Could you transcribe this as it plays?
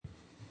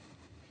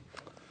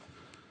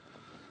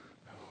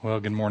Well,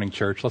 good morning,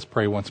 church. Let's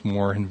pray once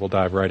more and we'll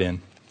dive right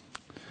in.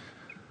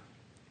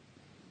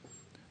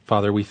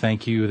 Father, we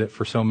thank you that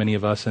for so many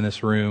of us in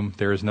this room,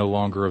 there is no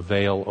longer a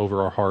veil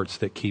over our hearts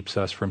that keeps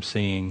us from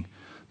seeing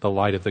the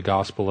light of the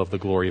gospel of the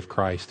glory of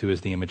Christ, who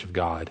is the image of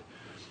God.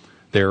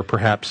 There are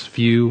perhaps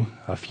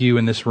a few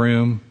in this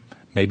room,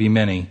 maybe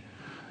many,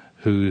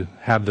 who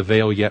have the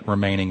veil yet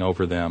remaining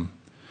over them.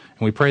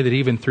 And we pray that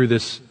even through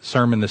this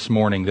sermon this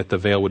morning, that the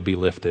veil would be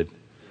lifted,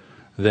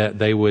 that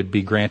they would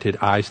be granted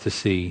eyes to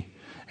see,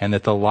 and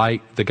that the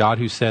light, the God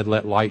who said,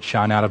 "Let light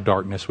shine out of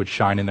darkness," would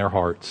shine in their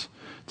hearts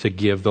to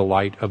give the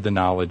light of the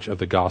knowledge of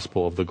the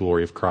gospel of the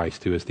glory of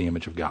Christ, who is the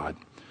image of God.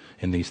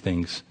 In these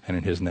things and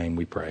in His name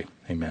we pray.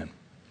 Amen.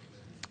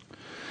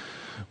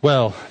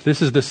 Well,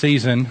 this is the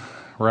season,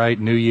 right?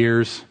 New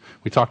Year's.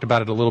 We talked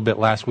about it a little bit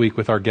last week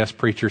with our guest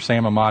preacher,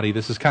 Sam Amati.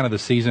 This is kind of the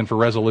season for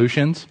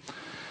resolutions.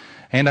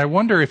 And I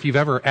wonder if you've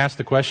ever asked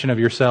the question of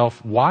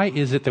yourself, why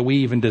is it that we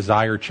even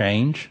desire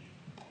change?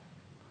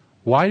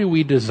 Why do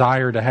we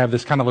desire to have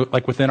this kind of,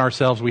 like within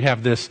ourselves, we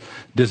have this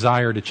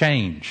desire to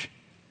change?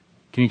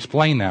 Can you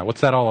explain that? What's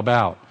that all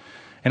about?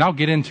 And I'll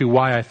get into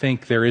why I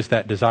think there is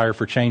that desire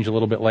for change a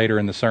little bit later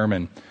in the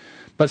sermon.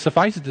 But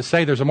suffice it to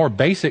say, there's a more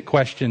basic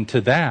question to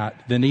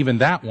that than even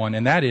that one,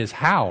 and that is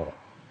how?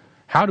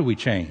 How do we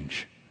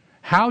change?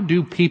 How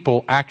do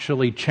people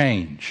actually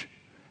change?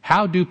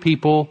 How do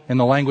people, in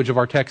the language of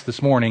our text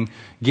this morning,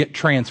 get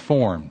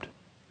transformed?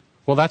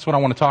 Well, that's what I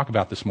want to talk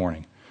about this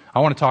morning. I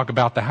want to talk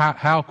about the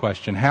how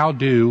question. How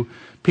do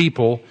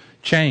people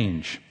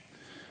change?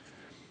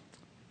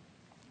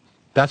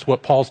 That's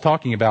what Paul's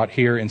talking about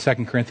here in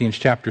 2 Corinthians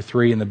chapter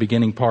 3 in the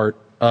beginning part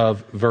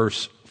of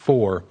verse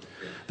 4.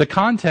 The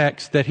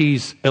context that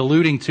he's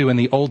alluding to in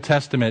the Old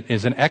Testament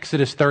is in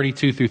Exodus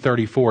 32 through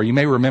 34. You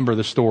may remember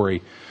the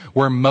story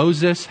where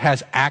Moses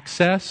has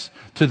access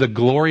to the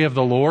glory of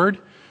the Lord,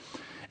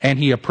 and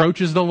he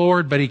approaches the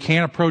Lord, but he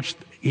can't approach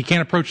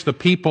the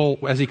people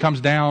as he comes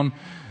down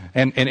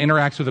and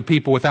interacts with the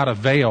people without a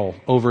veil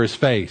over his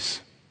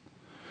face.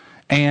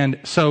 And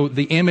so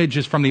the image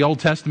is from the Old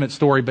Testament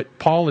story, but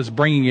Paul is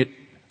bringing it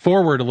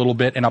forward a little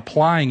bit and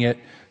applying it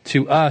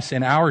to us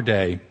in our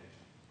day.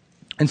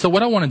 And so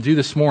what I want to do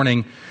this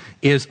morning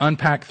is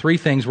unpack three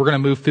things. We're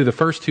going to move through the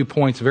first 2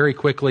 points very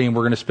quickly, and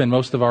we're going to spend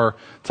most of our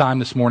time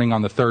this morning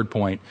on the third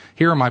point.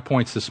 Here are my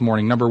points this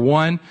morning. Number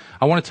one,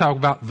 I want to talk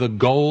about the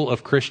goal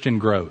of Christian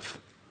growth.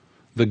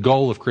 The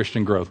goal of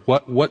Christian growth.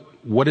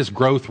 What is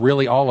growth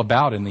really all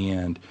about in the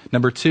end?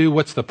 Number two,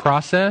 what's the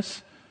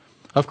process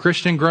of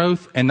Christian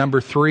growth? And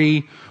number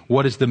three,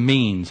 what is the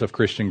means of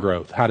Christian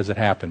growth? How does it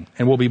happen?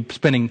 And we'll be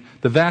spending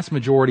the vast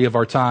majority of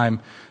our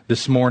time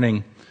this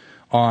morning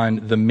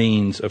on the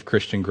means of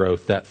Christian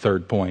growth, that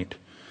third point.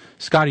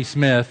 Scotty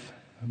Smith,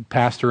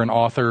 pastor and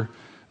author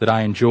that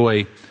I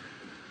enjoy,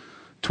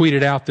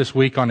 tweeted out this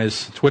week on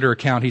his Twitter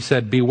account, he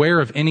said, "Beware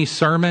of any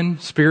sermon,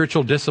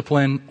 spiritual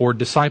discipline, or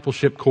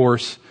discipleship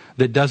course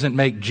that doesn't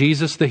make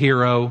Jesus the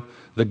hero,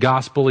 the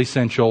gospel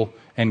essential,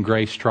 and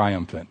grace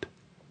triumphant."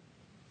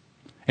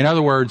 In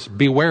other words,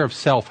 beware of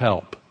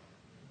self-help.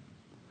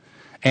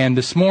 And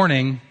this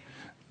morning,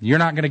 you're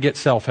not going to get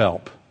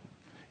self-help.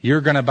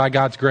 You're going to, by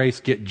God's grace,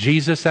 get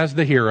Jesus as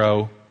the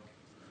hero,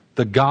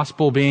 the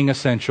gospel being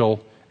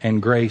essential, and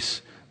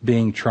grace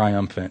being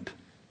triumphant.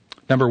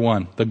 Number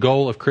one, the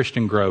goal of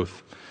Christian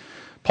growth.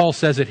 Paul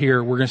says it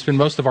here. We're going to spend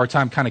most of our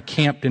time kind of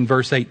camped in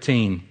verse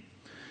 18.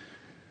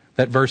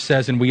 That verse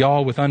says, "And we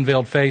all with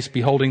unveiled face,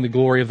 beholding the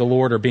glory of the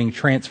Lord, are being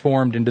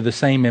transformed into the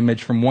same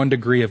image from one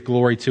degree of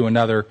glory to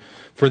another.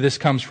 For this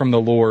comes from the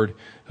Lord,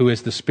 who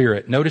is the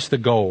Spirit." Notice the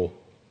goal.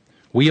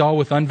 We all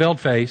with unveiled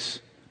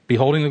face,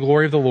 beholding the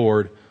glory of the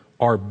Lord,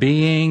 are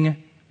being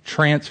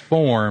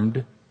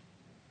transformed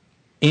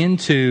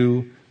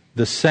into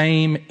the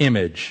same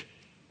image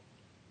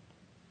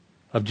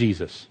of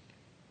Jesus.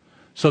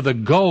 So the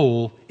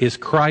goal is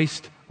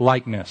Christ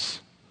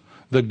likeness.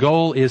 The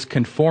goal is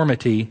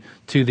conformity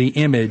to the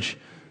image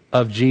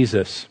of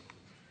Jesus.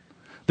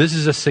 This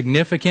is a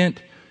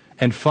significant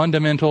and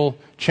fundamental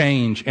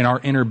change in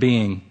our inner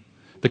being.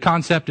 The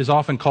concept is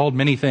often called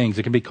many things.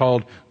 It can be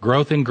called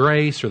growth in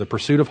grace, or the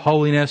pursuit of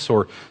holiness,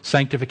 or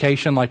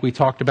sanctification like we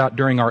talked about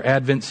during our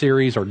Advent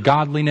series, or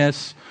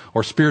godliness,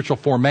 or spiritual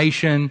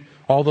formation.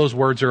 All those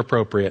words are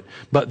appropriate.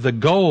 But the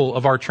goal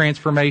of our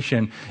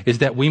transformation is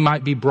that we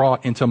might be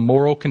brought into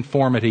moral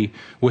conformity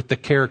with the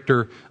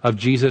character of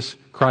Jesus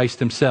Christ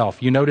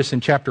Himself. You notice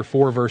in chapter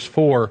 4, verse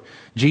 4,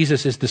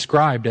 Jesus is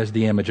described as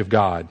the image of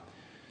God.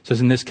 It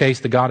says, "In this case,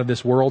 the God of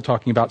this world,"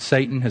 talking about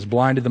Satan, "has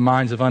blinded the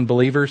minds of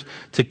unbelievers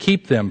to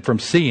keep them from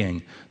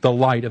seeing the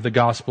light of the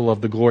gospel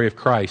of the glory of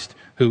Christ,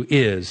 who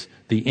is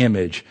the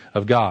image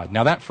of God."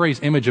 Now that phrase,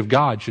 image of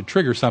God, should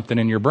trigger something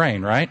in your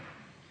brain, right?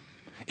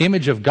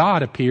 Image of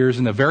God appears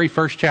in the very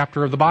first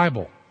chapter of the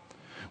Bible.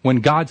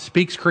 When God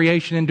speaks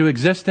creation into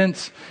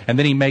existence, and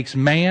then He makes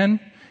man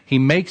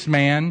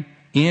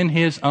in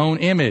His own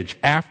image,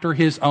 after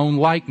His own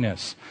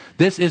likeness.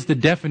 This is the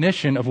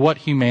definition of what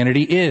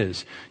humanity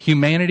is.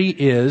 Humanity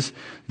is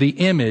the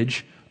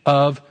image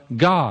of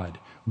God.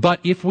 But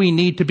if we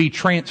need to be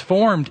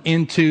transformed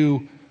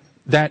into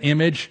that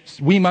image,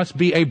 we must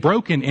be a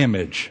broken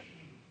image.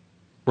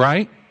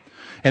 Right?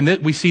 And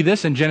we see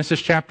this in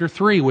Genesis chapter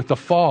 3 with the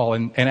fall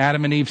and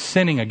Adam and Eve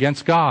sinning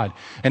against God.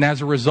 And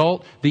as a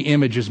result, the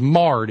image is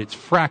marred, it's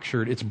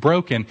fractured, it's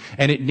broken,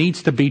 and it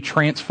needs to be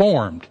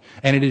transformed.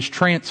 And it is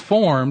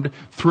transformed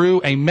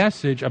through a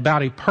message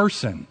about a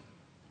person,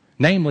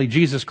 namely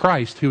Jesus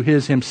Christ, who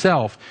is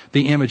himself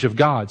the image of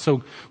God.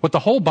 So what the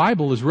whole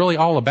Bible is really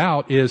all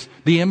about is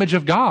the image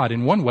of God,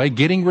 in one way,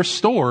 getting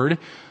restored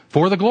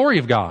for the glory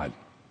of God.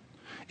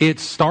 It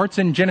starts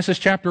in Genesis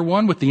chapter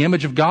 1 with the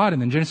image of God,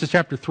 and then Genesis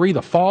chapter 3,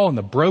 the fall and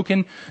the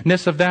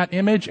brokenness of that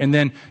image, and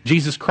then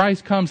Jesus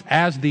Christ comes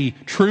as the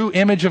true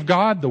image of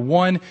God, the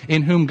one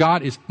in whom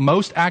God is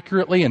most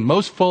accurately and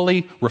most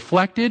fully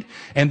reflected,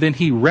 and then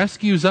he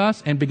rescues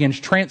us and begins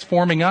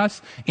transforming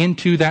us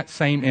into that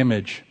same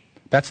image.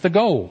 That's the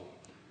goal.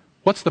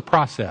 What's the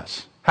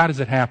process? How does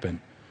it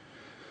happen?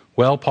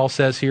 Well, Paul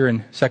says here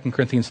in 2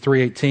 Corinthians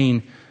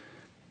 3:18,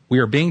 we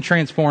are being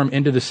transformed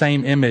into the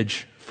same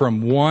image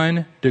from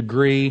one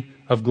degree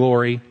of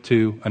glory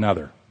to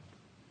another.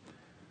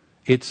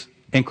 It's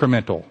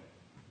incremental.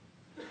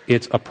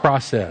 It's a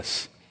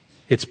process.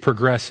 It's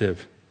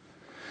progressive.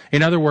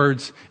 In other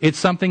words, it's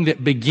something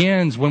that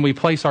begins when we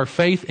place our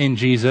faith in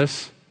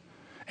Jesus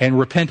and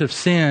repent of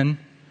sin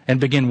and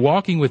begin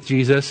walking with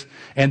Jesus,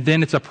 and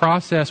then it's a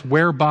process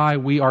whereby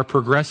we are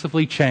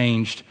progressively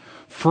changed,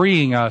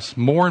 freeing us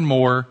more and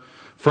more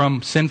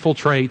from sinful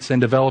traits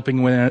and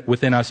developing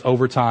within us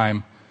over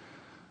time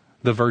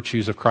the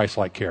virtues of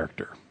Christ-like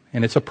character.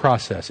 And it's a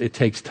process. It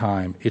takes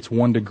time. It's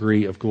one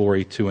degree of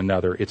glory to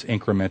another. It's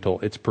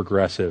incremental. It's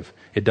progressive.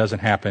 It doesn't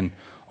happen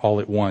all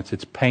at once.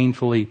 It's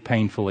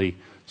painfully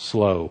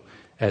slow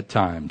at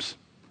times.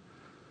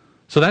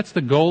 So that's the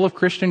goal of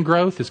Christian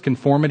growth, is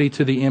conformity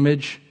to the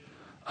image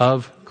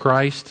of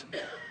Christ.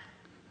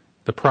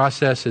 The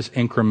process is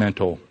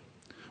incremental.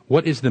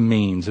 What is the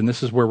means? And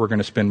this is where we're going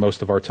to spend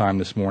most of our time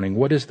this morning.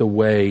 What is the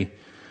way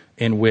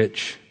in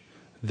which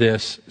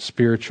this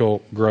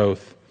spiritual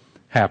growth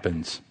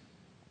happens?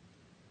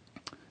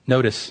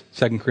 Notice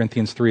 2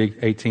 Corinthians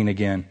 3:18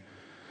 again.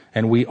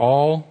 And we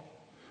all,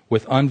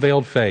 with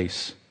unveiled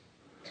face,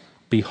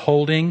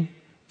 beholding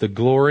the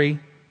glory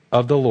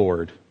of the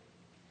Lord,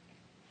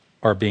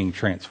 are being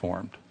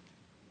transformed.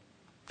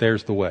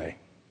 There's the way.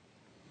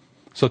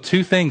 So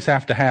two things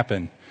have to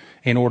happen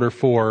in order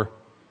for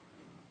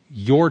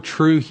your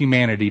true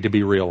humanity to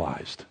be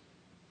realized.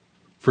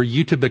 For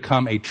you to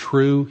become a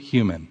true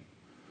human.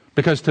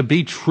 Because to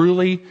be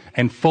truly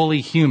and fully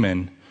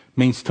human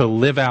means to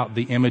live out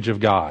the image of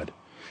God.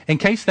 In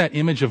case that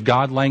image of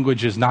God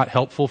language is not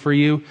helpful for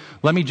you,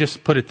 let me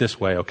just put it this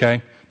way,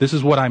 okay? This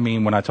is what I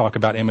mean when I talk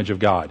about image of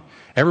God.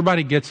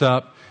 Everybody gets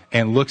up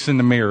and looks in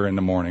the mirror in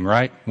the morning,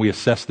 right? We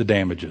assess the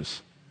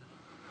damages.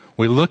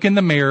 We look in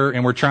the mirror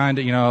and we're trying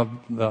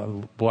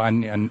to, I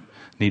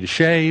need to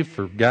shave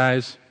for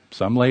guys,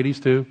 some ladies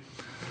too.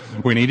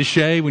 We need to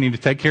shave. We need to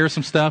take care of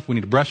some stuff. We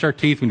need to brush our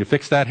teeth. We need to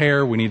fix that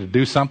hair. We need to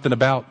do something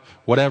about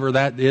whatever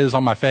that is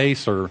on my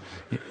face, or,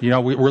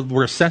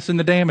 we're assessing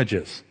the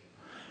damages.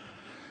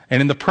 And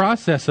in the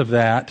process of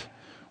that,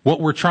 what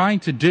we're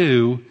trying to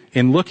do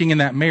in looking in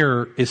that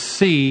mirror is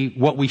see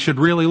what we should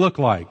really look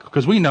like.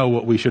 Because we know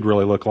what we should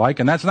really look like,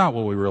 and that's not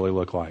what we really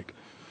look like.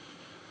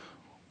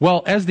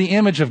 Well, as the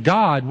image of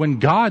God, when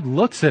God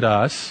looks at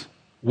us,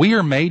 we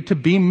are made to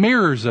be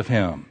mirrors of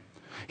Him.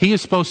 He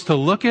is supposed to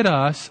look at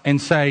us and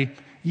say,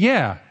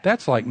 yeah,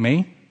 that's like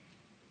me.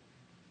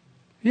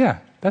 Yeah,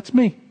 that's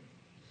me.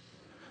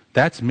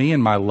 That's me in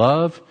my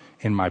love,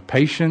 in my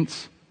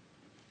patience,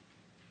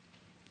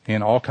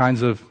 in all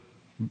kinds of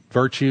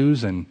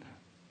virtues, and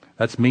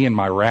that's me in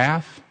my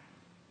wrath.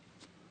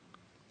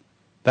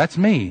 That's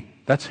me.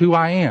 That's who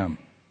I am.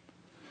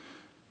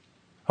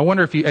 I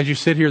wonder if you, as you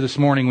sit here this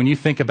morning, when you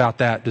think about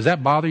that, does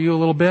that bother you a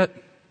little bit?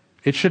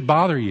 It should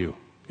bother you.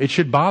 It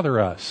should bother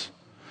us.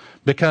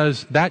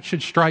 Because that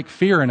should strike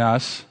fear in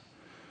us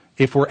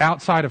if we're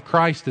outside of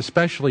Christ,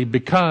 especially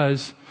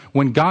because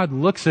when God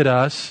looks at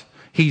us,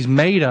 He's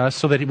made us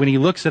so that when He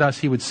looks at us,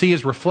 He would see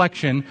His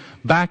reflection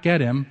back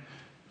at Him.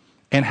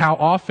 And how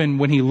often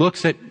when He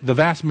looks at the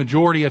vast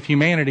majority of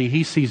humanity,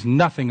 He sees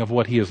nothing of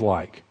what He is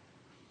like.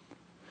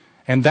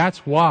 And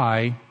that's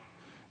why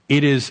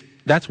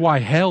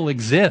hell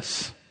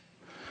exists.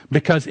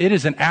 Because it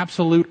is an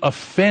absolute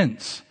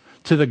offense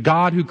to the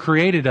God who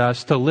created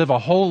us to live a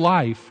whole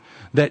life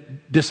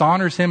that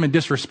dishonors Him and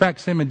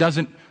disrespects Him and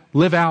doesn't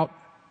live out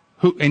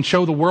and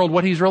show the world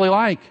what He's really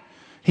like.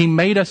 He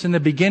made us in the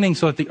beginning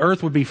so that the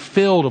earth would be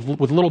filled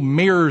with little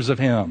mirrors of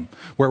Him,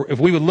 where if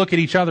we would look at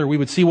each other, we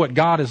would see what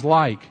God is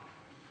like.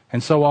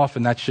 And so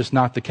often that's just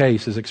not the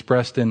case, as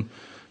expressed in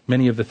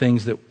many of the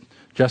things that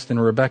Justin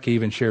and Rebecca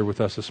even shared with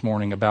us this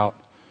morning about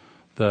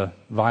the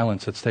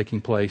violence that's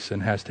taking place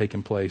and has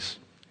taken place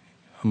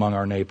among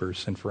our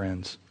neighbors and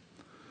friends.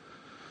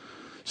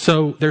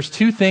 So there's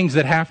two things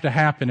that have to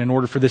happen in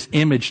order for this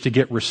image to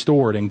get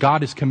restored. And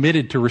God is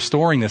committed to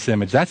restoring this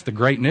image. That's the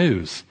great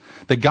news.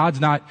 That God's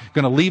not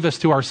going to leave us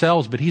to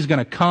ourselves, but He's going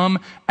to come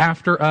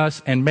after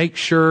us and make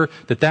sure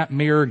that that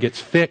mirror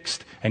gets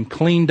fixed and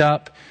cleaned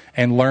up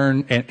and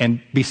learn and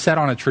be set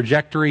on a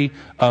trajectory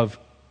of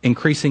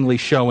increasingly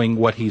showing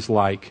what He's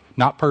like.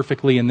 Not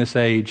perfectly in this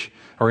age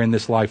or in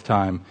this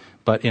lifetime,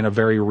 but in a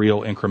very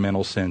real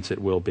incremental sense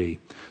it will be.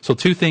 So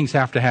two things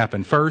have to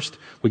happen. First,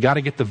 we got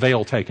to get the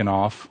veil taken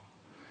off.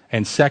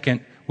 And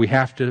second, we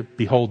have to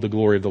behold the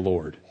glory of the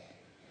Lord.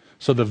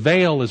 So the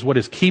veil is what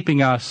is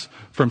keeping us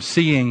from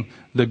seeing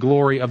the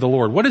glory of the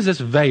Lord. What is this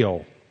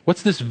veil?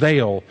 What's this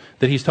veil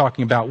that he's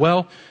talking about?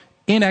 Well,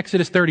 in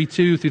Exodus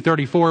 32 through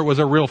 34, it was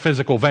a real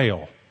physical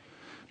veil.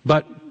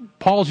 But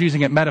Paul's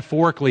using it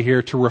metaphorically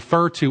here to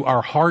refer to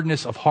our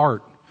hardness of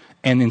heart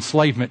and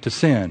enslavement to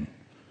sin.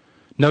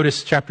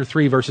 Notice chapter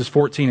 3, verses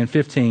 14 and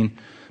 15.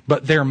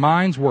 But their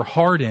minds were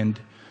hardened,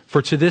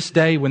 for to this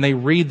day when they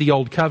read the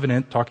Old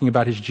Covenant, talking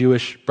about his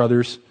Jewish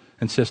brothers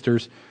and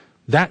sisters,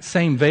 that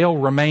same veil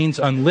remains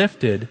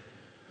unlifted,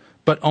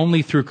 but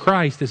only through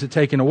Christ is it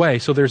taken away.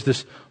 So there's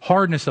this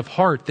hardness of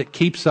heart that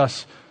keeps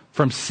us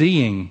from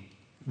seeing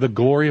the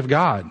glory of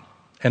God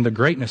and the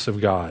greatness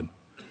of God.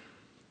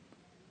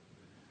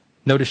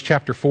 Notice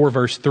chapter 4,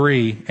 verse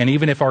 3, and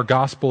even if our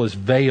gospel is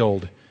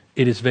veiled,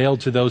 it is veiled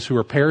to those who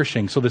are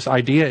perishing. So this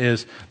idea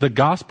is the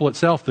gospel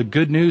itself, the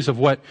good news of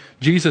what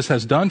Jesus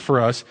has done for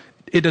us,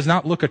 it does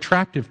not look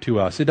attractive to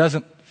us. It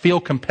doesn't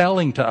feel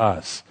compelling to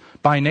us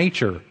by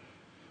nature.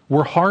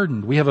 We're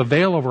hardened. We have a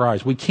veil over our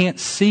eyes. We can't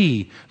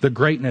see the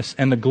greatness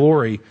and the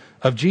glory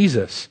of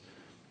Jesus.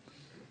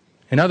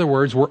 In other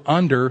words, we're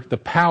under the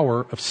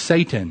power of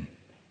Satan.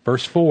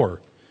 Verse 4,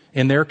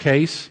 in their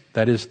case,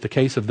 that is the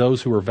case of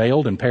those who are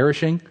veiled and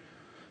perishing,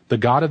 the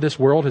God of this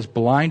world has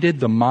blinded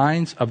the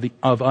minds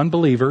of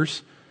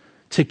unbelievers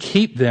to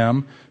keep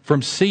them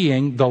from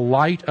seeing the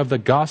light of the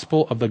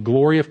gospel of the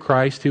glory of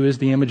Christ, who is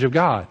the image of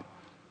God.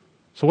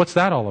 So what's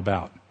that all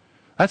about?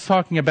 That's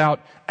talking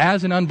about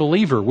as an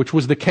unbeliever, which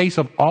was the case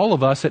of all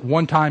of us at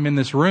one time in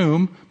this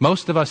room.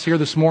 Most of us here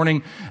this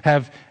morning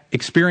have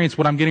experienced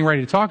what I'm getting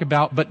ready to talk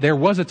about, but there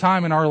was a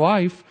time in our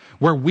life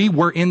where we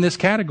were in this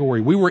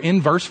category. We were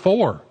in verse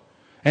 4.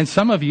 And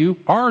some of you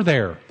are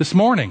there this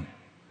morning.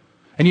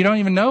 And you don't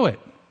even know it.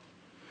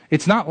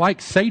 It's not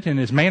like Satan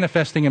is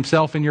manifesting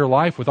himself in your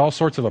life with all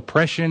sorts of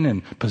oppression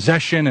and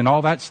possession and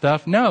all that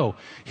stuff. No,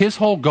 his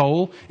whole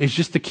goal is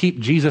just to keep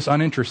Jesus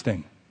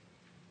uninteresting.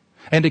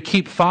 And to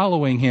keep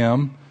following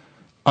him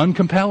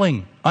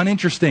uncompelling,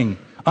 uninteresting,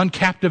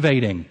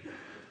 uncaptivating.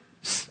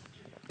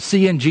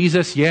 Seeing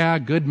Jesus, yeah,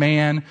 good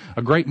man,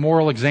 a great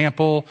moral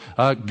example,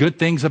 good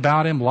things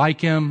about him,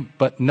 like him,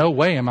 but no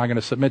way am I going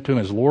to submit to him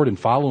as Lord and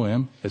follow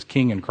him as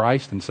King and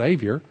Christ and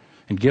Savior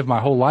and give my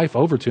whole life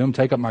over to him,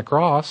 take up my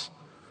cross.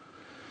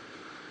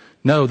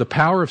 No, the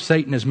power of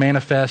Satan is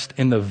manifest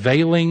in the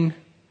veiling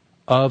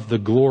of the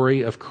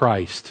glory of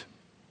Christ,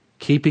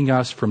 keeping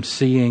us from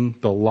seeing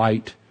the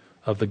light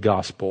of the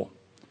gospel.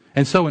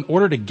 And so in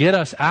order to get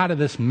us out of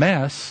this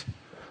mess,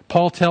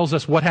 Paul tells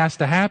us what has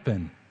to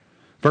happen.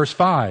 Verse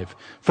 5,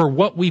 for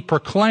what we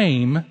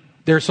proclaim,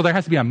 there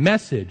has to be a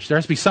message. There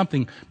has to be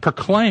something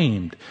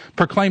proclaimed.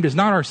 Proclaimed is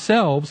not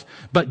ourselves,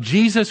 but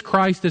Jesus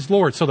Christ is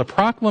Lord. So the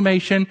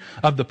proclamation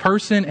of the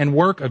person and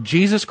work of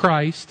Jesus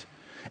Christ,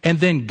 and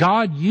then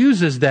God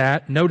uses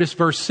that, notice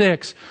verse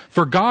 6,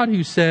 for God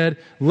who said,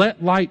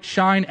 let light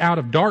shine out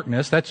of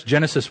darkness, that's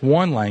Genesis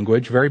 1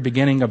 language, very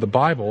beginning of the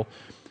Bible,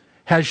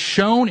 has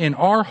shone in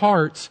our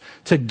hearts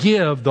to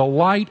give the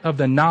light of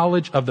the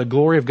knowledge of the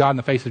glory of God in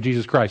the face of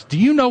Jesus Christ. Do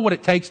you know what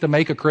it takes to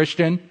make a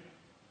Christian?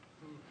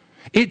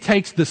 It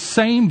takes the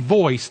same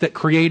voice that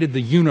created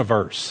the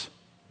universe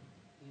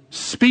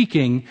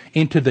speaking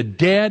into the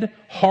dead,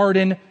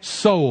 hardened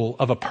soul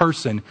of a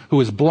person who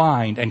is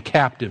blind and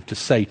captive to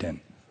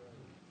Satan.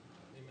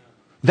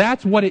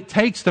 That's what it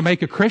takes to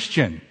make a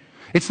Christian.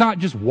 It's not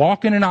just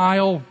walking an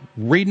aisle,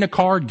 reading a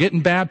card, getting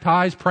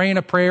baptized, praying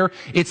a prayer.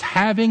 It's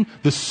having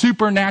the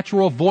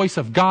supernatural voice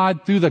of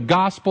God through the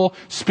gospel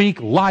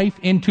speak life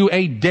into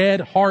a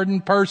dead,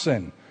 hardened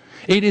person.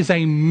 It is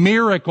a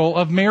miracle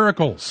of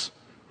miracles.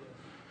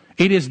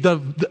 It is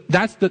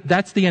that's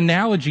the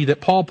analogy that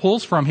Paul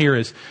pulls from here.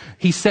 Is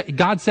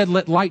God said,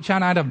 "Let light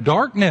shine out of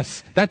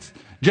darkness." That's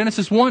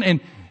Genesis 1, and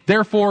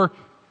therefore,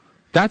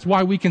 that's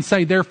why we can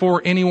say,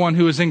 therefore, anyone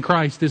who is in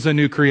Christ is a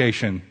new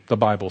creation. The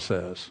Bible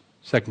says.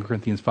 2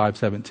 Corinthians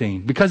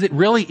 5:17. Because it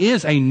really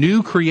is a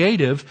new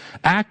creative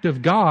act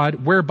of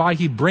God whereby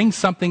He brings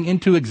something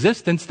into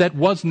existence that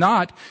was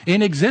not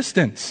in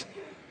existence.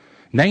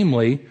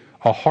 Namely,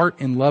 a heart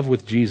in love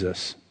with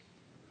Jesus.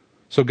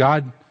 So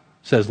God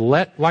says,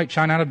 let light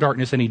shine out of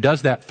darkness, and He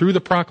does that through the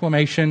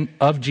proclamation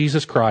of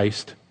Jesus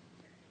Christ.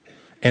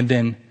 And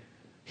then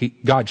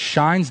God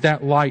shines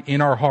that light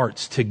in our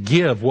hearts to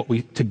give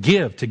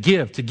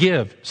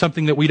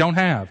something that we don't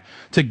have.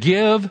 To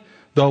give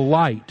the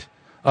light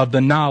of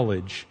the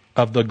knowledge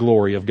of the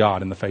glory of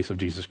God in the face of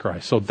Jesus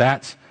Christ. So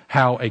that's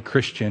how a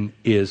Christian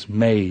is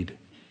made.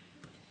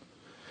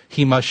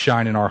 He must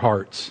shine in our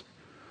hearts.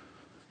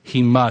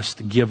 He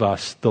must give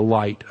us the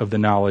light of the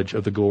knowledge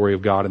of the glory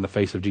of God in the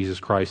face of Jesus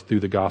Christ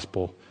through the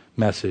gospel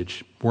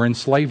message. We're in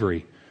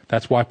slavery.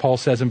 That's why Paul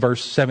says in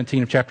verse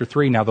 17 of chapter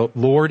 3, now the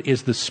Lord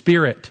is the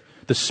Spirit.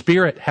 The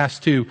Spirit has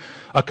to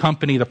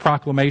accompany the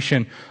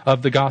proclamation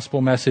of the gospel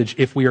message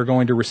if we are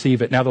going to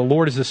receive it. Now the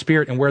Lord is the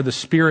Spirit, and where the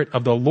Spirit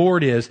of the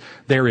Lord is,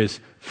 there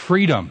is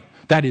freedom.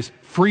 That is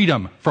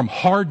freedom from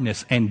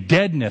hardness and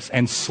deadness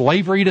and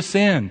slavery to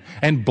sin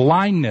and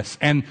blindness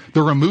and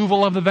the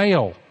removal of the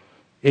veil.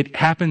 It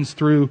happens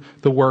through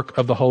the work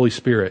of the Holy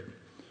Spirit.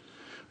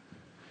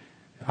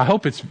 I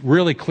hope it's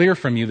really clear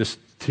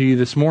to you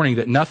this morning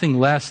that nothing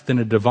less than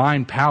a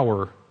divine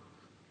power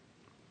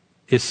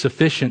is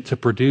sufficient to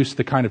produce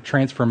the kind of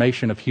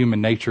transformation of human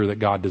nature that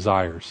God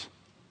desires.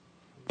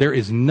 There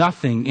is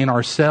nothing in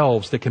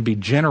ourselves that can be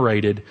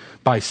generated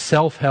by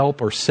self-help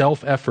or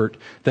self-effort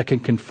that can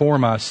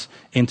conform us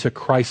into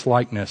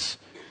Christ-likeness,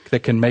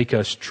 that can make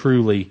us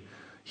truly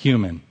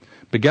human.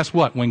 But guess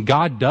what? When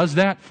God does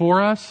that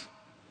for us,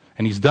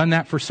 and He's done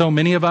that for so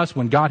many of us,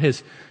 when God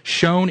has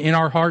shown in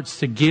our hearts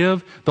to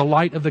give the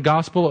light of the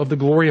gospel of the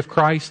glory of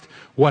Christ,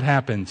 what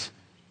happens?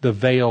 The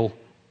veil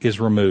is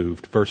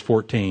removed. Verse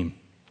 14.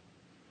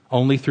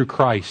 Only through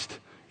Christ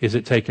is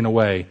it taken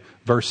away.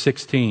 Verse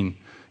 16.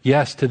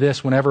 Yes, to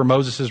this, whenever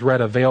Moses is read,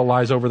 a veil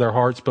lies over their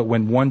hearts, but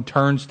when one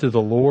turns to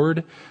the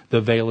Lord,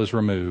 the veil is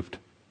removed.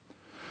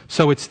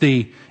 So it's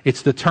the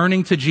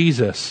turning to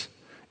Jesus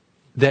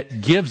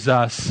that gives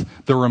us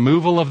the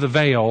removal of the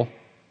veil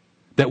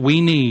that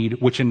we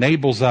need, which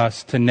enables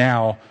us to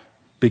now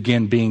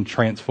begin being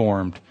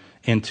transformed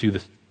into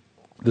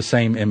the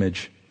same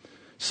image.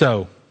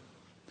 So,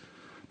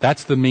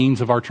 that's the means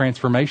of our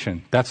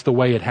transformation. That's the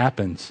way it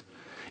happens.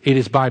 It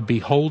is by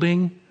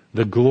beholding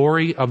the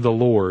glory of the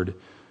Lord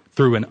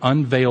through an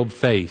unveiled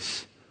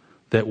face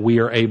that we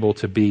are able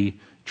to be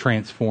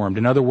transformed.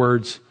 In other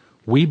words,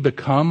 we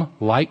become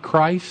like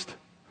Christ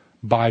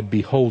by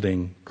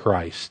beholding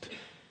Christ.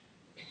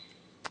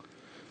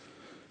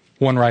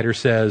 One writer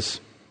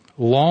says,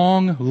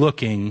 long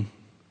looking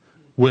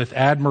with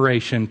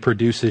admiration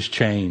produces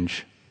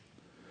change.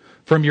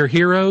 From your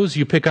heroes,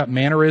 you pick up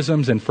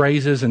mannerisms and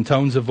phrases and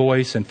tones of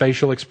voice and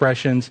facial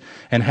expressions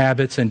and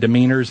habits and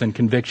demeanors and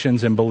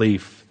convictions and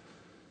belief.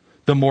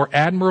 The more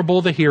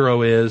admirable the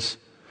hero is,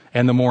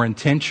 and the more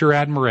intense your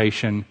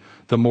admiration,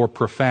 the more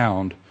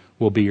profound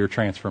will be your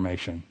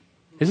transformation.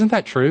 Isn't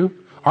that true?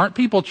 Aren't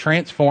people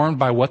transformed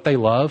by what they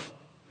love?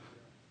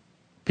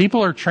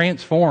 People are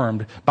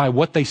transformed by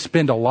what they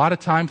spend a lot of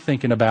time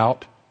thinking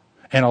about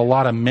and a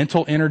lot of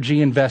mental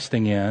energy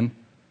investing in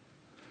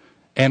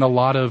and a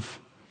lot of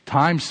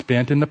time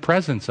spent in the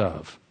presence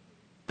of.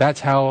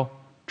 That's how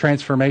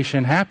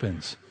transformation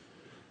happens.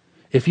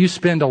 If you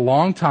spend a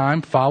long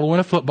time following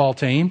a football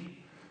team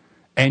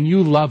and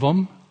you love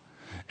them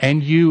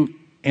and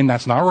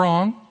that's not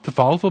wrong to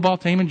follow a football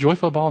team, enjoy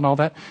football and all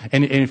that.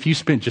 And if you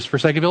spend, just for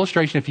sake of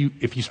illustration,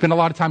 if you spend a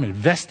lot of time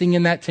investing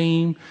in that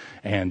team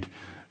and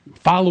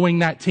following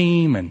that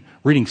team and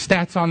reading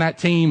stats on that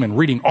team and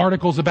reading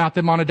articles about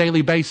them on a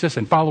daily basis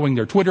and following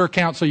their Twitter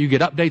account so you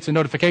get updates and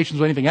notifications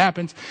when anything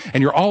happens,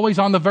 and you're always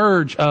on the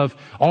verge of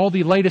all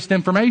the latest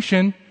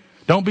information,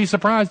 don't be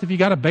surprised if you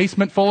got a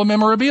basement full of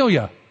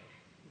memorabilia.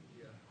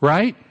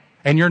 Right?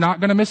 And you're not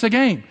going to miss a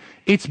game.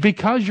 It's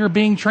because you're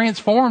being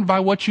transformed by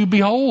what you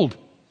behold.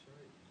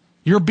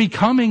 You're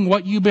becoming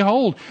what you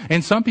behold.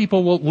 And some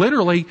people will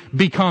literally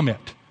become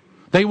it.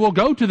 They will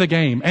go to the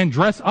game and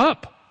dress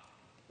up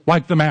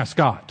like the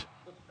mascot.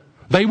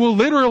 They will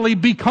literally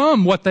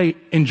become what they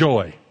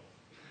enjoy.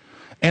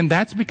 And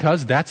that's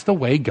because that's the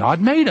way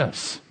God made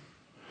us.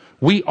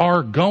 We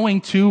are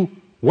going to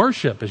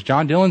worship. As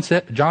Bob Dylan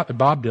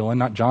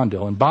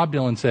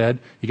said,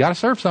 you got to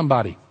serve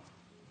somebody.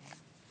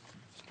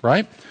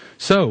 Right?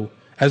 So,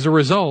 as a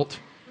result,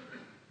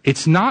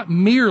 it's not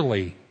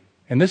merely,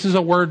 and this is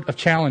a word of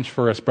challenge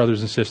for us,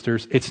 brothers and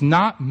sisters, it's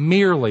not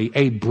merely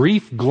a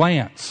brief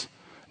glance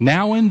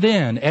now and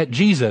then at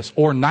Jesus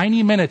or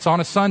 90 minutes on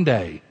a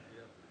Sunday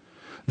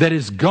that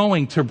is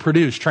going to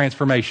produce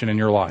transformation in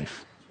your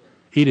life.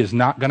 It is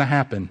not going to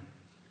happen.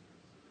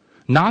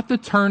 Not the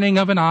turning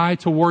of an eye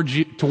toward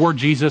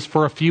Jesus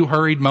for a few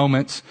hurried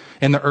moments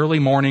in the early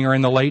morning or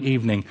in the late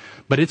evening,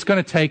 but it's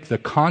going to take the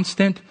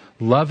constant,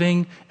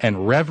 loving,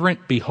 and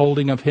reverent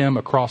beholding of Him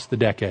across the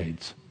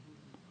decades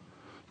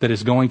that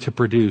is going to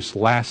produce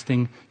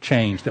lasting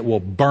change that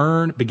will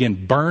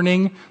begin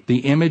burning the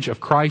image of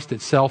Christ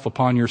itself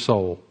upon your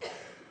soul.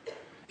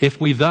 If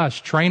we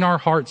thus train our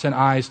hearts and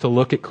eyes to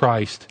look at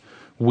Christ,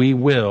 we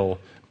will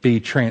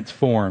be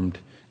transformed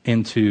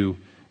into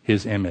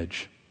His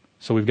image.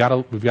 So we've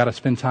got to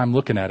spend time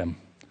looking at Him.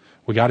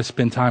 We've got to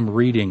spend time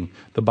reading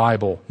the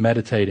Bible,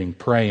 meditating,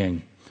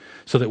 praying,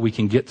 so that we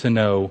can get to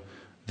know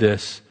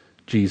this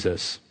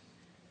Jesus.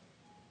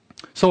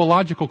 So a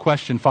logical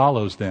question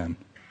follows then.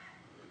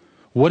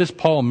 What does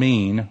Paul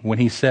mean when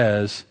he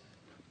says,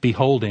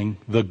 beholding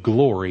the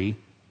glory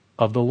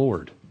of the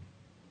Lord?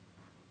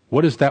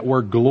 What does that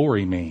word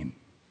glory mean?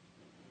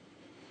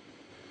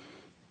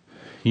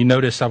 you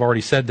notice I've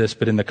already said this,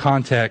 but in the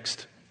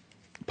context,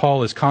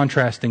 Paul is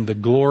contrasting the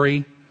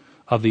glory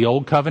of the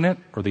Old Covenant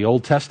or the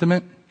Old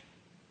Testament,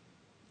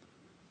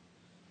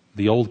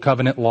 the Old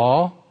Covenant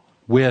law,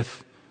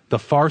 with the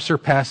far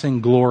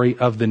surpassing glory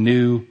of the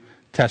New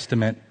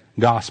Testament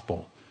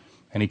gospel.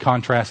 And he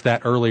contrasts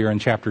that earlier in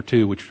chapter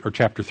 2, or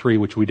chapter 3,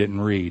 which we didn't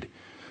read.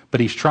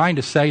 But he's trying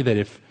to say that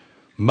if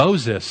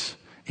Moses,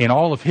 in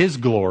all of his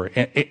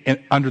glory,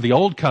 under the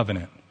Old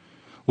Covenant,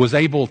 was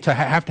able to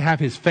have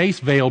his face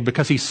veiled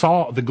because he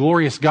saw the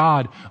glorious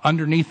God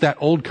underneath that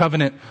Old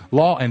Covenant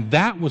law, and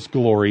that was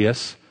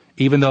glorious,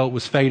 even though it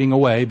was fading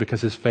away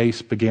because his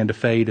face began to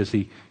fade as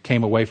he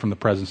came away from the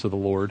presence of the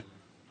Lord.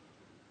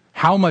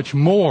 How much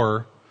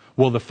more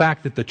will the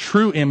fact that the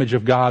true image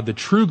of God, the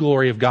true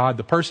glory of God,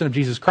 the person of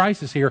Jesus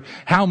Christ is here,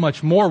 how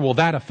much more will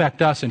that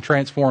affect us and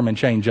transform and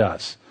change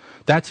us?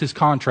 That's his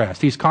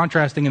contrast. He's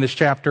contrasting in this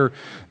chapter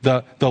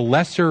the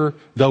lesser,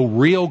 though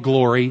real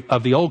glory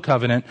of the Old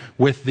Covenant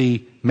with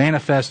the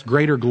manifest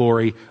greater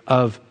glory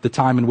of the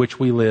time in which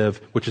we live,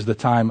 which is the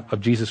time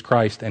of Jesus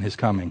Christ and his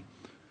coming.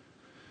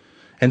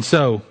 And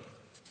so,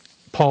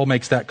 Paul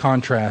makes that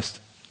contrast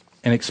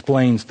and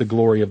explains the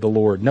glory of the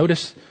Lord.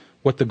 Notice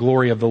what the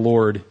glory of the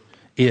Lord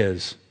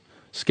is.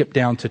 Skip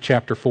down to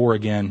chapter 4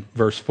 again,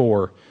 verse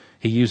 4.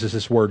 He uses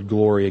this word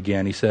glory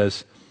again. He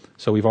says,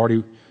 so we've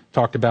already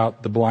talked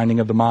about the blinding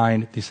of the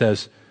mind. He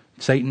says,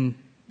 Satan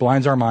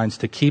blinds our minds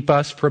to keep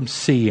us from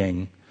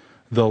seeing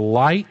the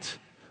light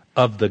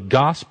of the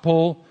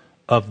gospel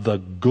of the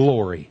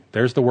glory.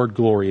 There's the word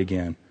glory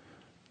again.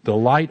 The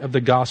light of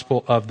the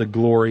gospel of the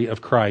glory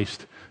of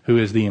Christ, who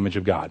is the image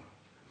of God.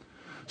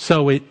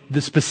 So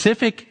the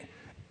specific,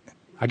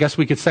 I guess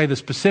we could say the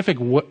specific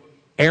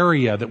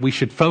area that we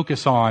should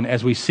focus on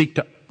as we seek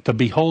to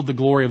behold the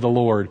glory of the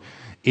Lord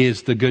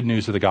is the good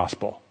news of the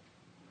gospel.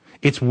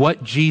 It's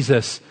what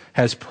Jesus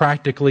has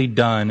practically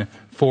done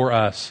for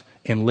us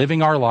in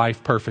living our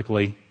life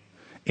perfectly,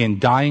 in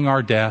dying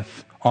our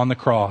death on the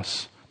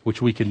cross, which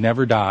we could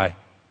never die,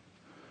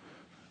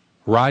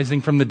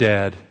 rising from the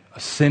dead,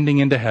 ascending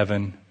into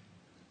heaven,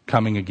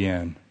 coming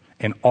again,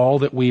 and all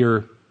that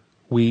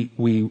we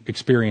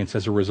experience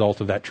as a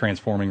result of that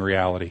transforming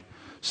reality.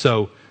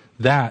 So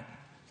that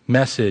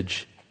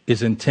message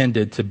is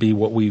intended to be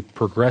what we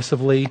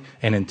progressively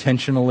and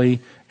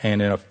intentionally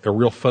and in a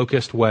real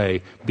focused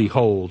way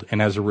behold,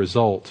 and as a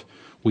result,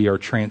 we are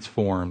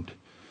transformed.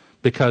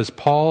 Because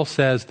Paul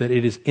says that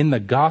it is in the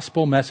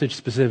gospel message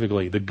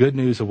specifically, the good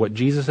news of what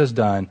Jesus has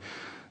done,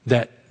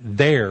 that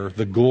there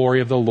the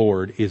glory of the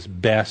Lord is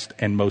best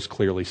and most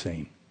clearly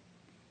seen.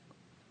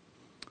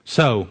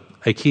 So,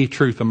 a key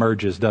truth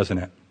emerges, doesn't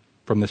it,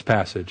 from this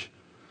passage?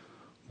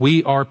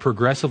 We are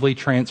progressively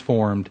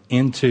transformed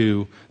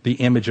into the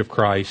image of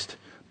Christ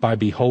by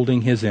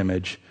beholding his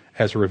image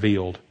as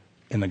revealed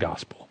in the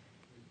gospel.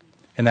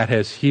 And that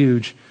has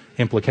huge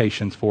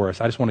implications for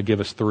us. I just want to give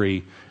us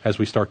 3 as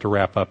we start to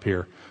wrap up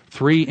here.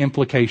 3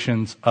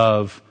 implications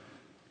of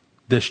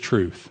this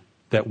truth,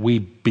 that we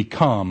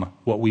become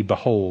what we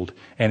behold.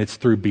 And it's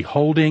through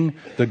beholding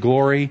the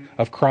glory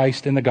of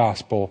Christ in the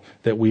gospel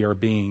that we are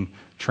being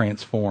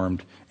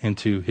transformed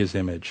into his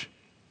image.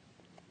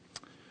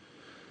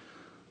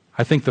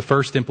 I think the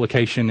first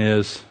implication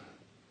is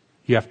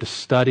you have to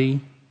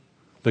study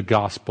the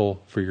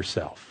gospel for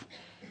yourself.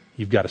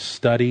 You've got to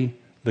study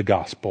the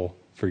gospel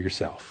for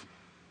yourself.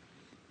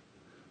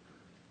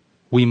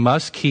 We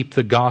must keep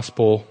the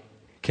gospel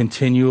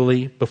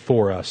continually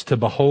before us. To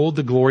behold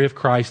the glory of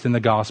Christ in the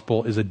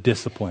gospel is a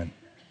discipline.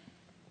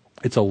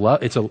 It's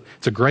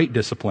a great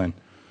discipline.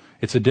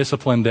 It's a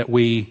discipline that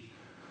we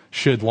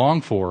should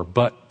long for,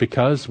 but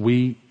because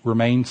we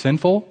remain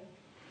sinful,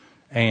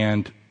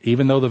 and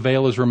even though the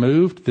veil is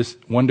removed, this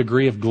one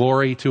degree of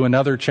glory to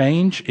another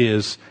change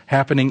is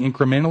happening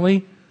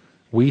incrementally,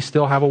 we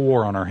still have a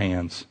war on our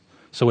hands.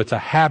 So it's a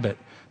habit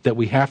that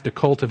we have to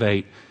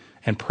cultivate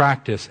and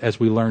practice as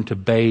we learn to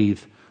bathe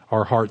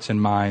our hearts and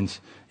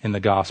minds in the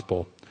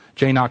gospel.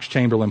 J. Knox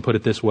Chamberlain put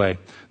it this way: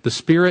 the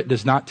Spirit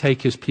does not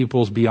take his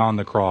pupils beyond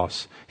the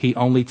cross. He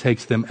only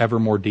takes them ever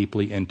more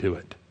deeply into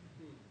it.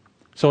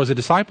 So as a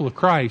disciple of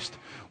Christ,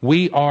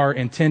 we are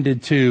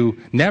intended to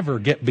never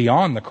get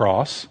beyond the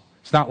cross.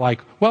 It's not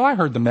like, well,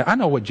 I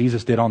know what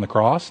Jesus did on the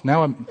cross.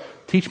 Now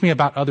teach me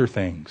about other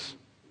things.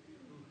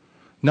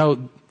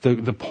 No,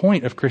 the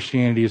point of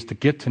Christianity is to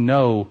get to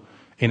know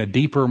in a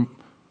deeper,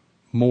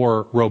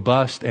 more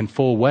robust and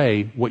full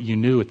way what you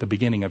knew at the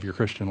beginning of your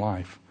Christian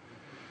life.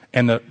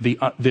 And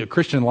the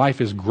Christian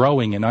life is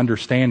growing in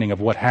understanding of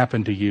what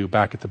happened to you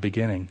back at the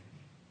beginning.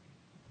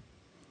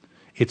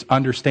 It's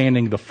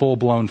understanding the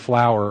full-blown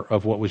flower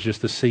of what was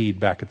just a seed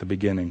back at the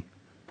beginning.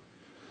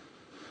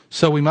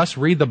 So we must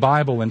read the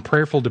Bible in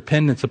prayerful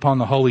dependence upon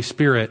the Holy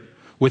Spirit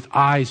with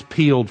eyes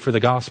peeled for the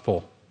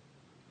gospel.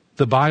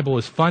 The Bible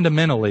is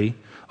fundamentally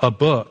a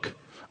book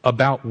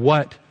about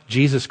what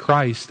Jesus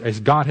Christ, as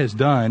God has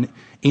done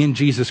in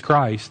Jesus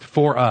Christ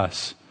for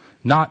us.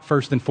 Not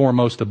first and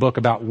foremost a book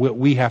about what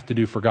we have to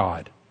do for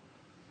God.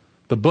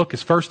 The book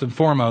is first and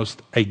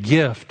foremost a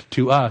gift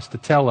to us to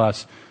tell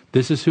us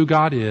this is who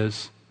God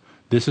is,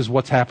 This is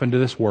what's happened to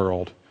this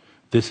world.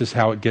 This is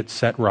how it gets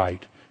set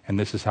right. And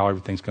this is how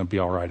everything's going to be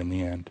all right in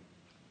the end.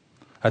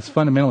 That's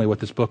fundamentally what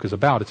this book is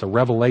about. It's a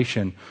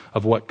revelation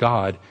of what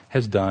God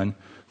has done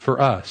for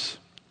us.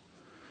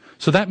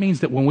 So that means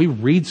that when we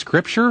read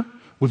Scripture,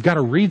 we've got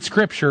to read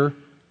Scripture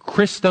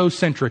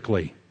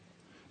Christocentrically.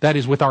 That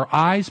is, with our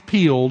eyes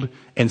peeled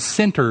and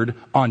centered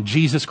on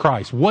Jesus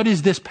Christ. What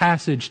is this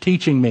passage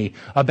teaching me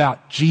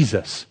about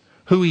Jesus?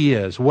 Who He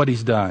is, what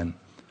He's done.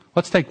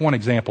 Let's take one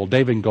example,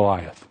 David and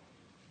Goliath.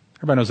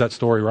 Everybody knows that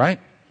story, right?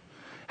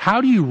 How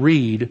do you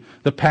read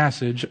the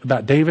passage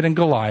about David and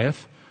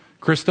Goliath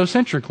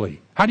Christocentrically?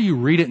 How do you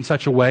read it in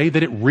such a way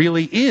that it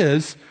really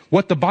is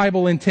what the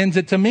Bible intends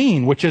it to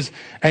mean, which is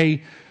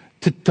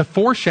to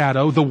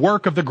foreshadow the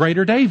work of the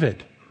greater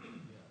David,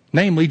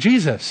 namely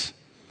Jesus?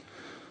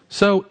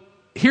 So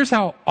here's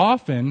how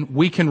often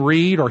we can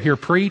read or hear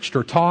preached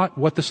or taught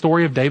what the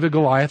story of David and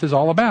Goliath is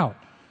all about.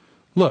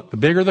 Look, the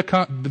bigger they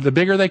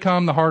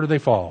come, the harder they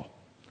fall.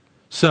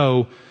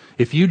 So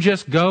if you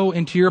just go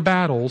into your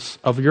battles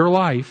of your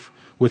life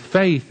with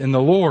faith in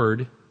the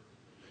Lord,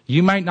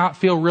 you might not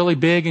feel really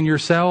big in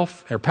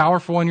yourself or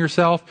powerful in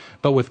yourself,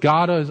 but with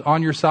God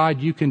on your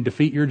side, you can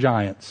defeat your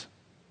giants.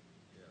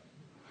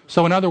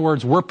 So in other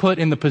words, we're put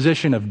in the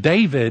position of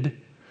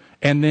David,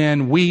 and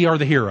then we are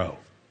the hero.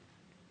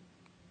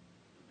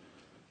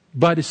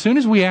 But as soon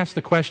as we ask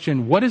the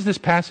question, what does this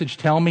passage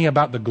tell me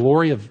about the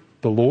glory of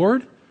the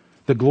Lord?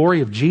 The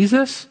glory of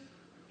Jesus?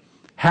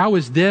 How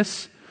is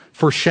this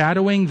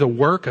foreshadowing the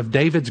work of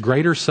David's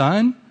greater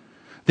son?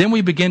 Then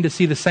we begin to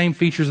see the same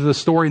features of the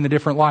story in a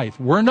different light.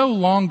 We're no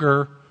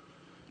longer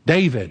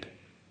David.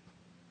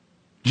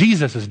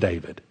 Jesus is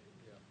David.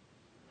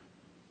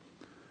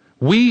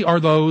 We are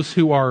those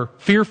who are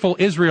fearful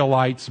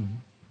Israelites,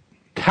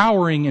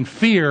 cowering in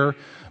fear,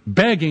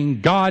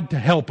 begging God to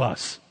help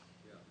us.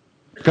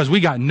 Because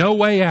we got no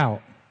way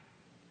out.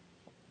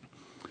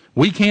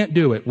 We can't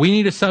do it. We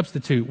need a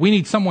substitute. We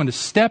need someone to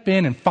step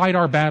in and fight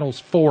our battles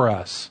for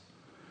us.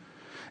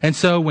 And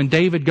so when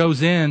David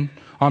goes in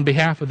on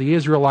behalf of the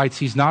Israelites,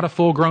 he's not a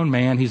full-grown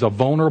man. He's a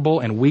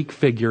vulnerable and weak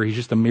figure. He's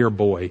just a mere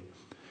boy.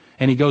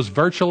 And he goes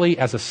virtually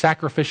as a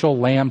sacrificial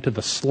lamb to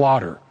the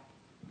slaughter.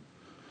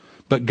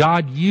 But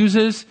God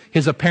uses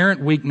his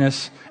apparent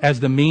weakness as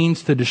the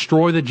means to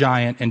destroy the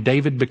giant, and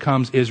David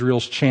becomes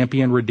Israel's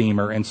champion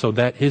redeemer, and so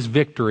that his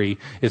victory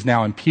is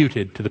now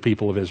imputed to the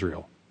people of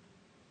Israel.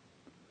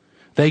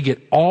 They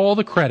get all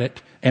the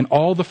credit and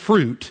all the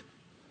fruit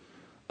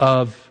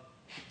of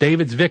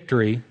David's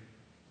victory,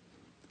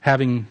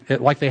 having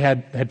like they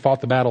had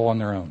fought the battle on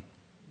their own.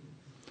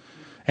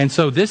 And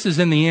so this is,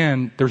 in the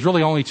end, there's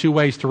really only two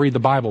ways to read the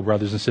Bible,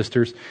 brothers and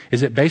sisters.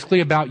 Is it basically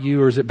about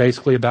you, or is it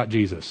basically about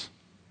Jesus?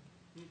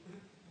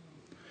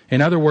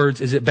 In other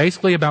words, is it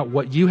basically about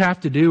what you have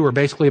to do, or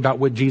basically about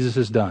what Jesus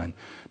has done?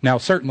 Now,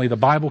 certainly the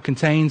Bible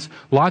contains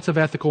lots of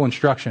ethical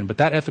instruction, but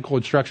that ethical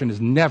instruction is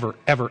never,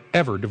 ever,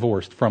 ever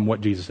divorced from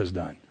what Jesus has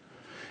done.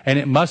 And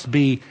it must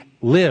be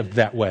lived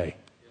that way.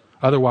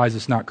 Otherwise,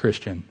 it's not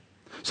Christian.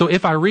 So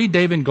if I read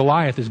David and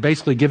Goliath as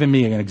basically giving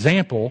me an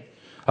example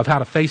of how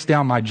to face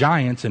down my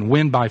giants and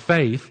win by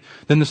faith,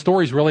 then the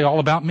story's really all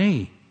about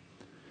me.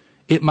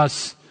 I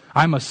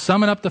must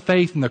summon up the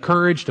faith and the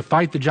courage to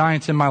fight the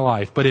giants in my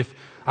life. But if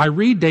I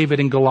read David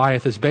and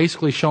Goliath as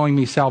basically showing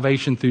me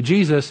salvation through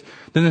Jesus,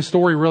 then the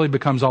story really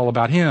becomes all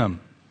about Him.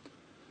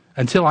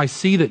 Until I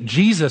see that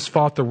Jesus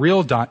fought the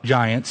real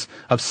giants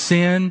of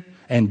sin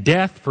and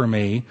death for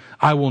me,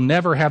 I will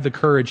never have the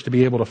courage to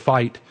be able to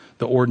fight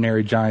the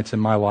ordinary giants in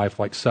my life,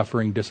 like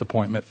suffering,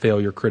 disappointment,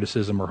 failure,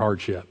 criticism, or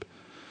hardship.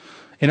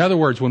 In other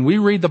words, when we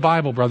read the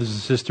Bible, brothers and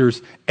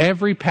sisters,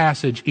 every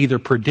passage either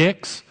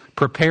predicts,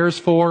 prepares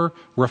for,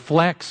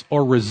 reflects,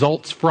 or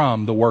results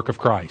from the work of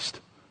Christ.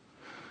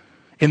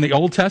 In the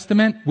Old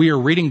Testament, we are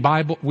reading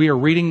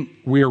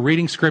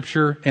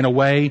Scripture in a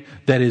way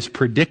that is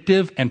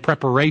predictive and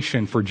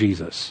preparation for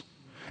Jesus.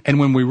 And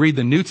when we read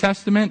the New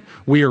Testament,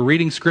 we are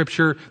reading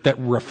Scripture that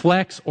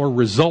reflects or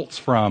results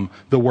from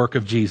the work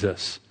of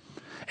Jesus.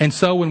 And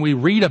so when we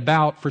read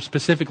about, for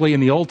specifically in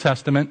the Old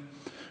Testament,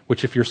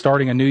 which if you're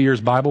starting a New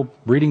Year's Bible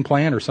reading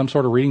plan or some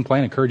sort of reading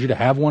plan, I encourage you to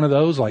have one of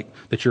those, like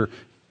that you're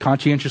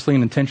conscientiously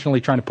and intentionally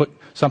trying to put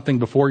something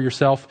before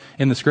yourself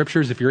in the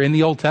Scriptures. If you're in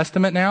the Old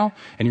Testament now,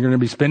 and you're going to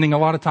be spending a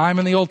lot of time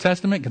in the Old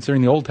Testament,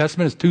 considering the Old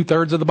Testament is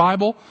 2/3 of the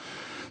Bible.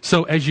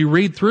 So as you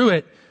read through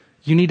it,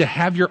 you need to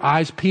have your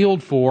eyes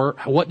peeled for,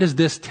 what does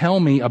this tell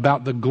me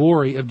about the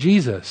glory of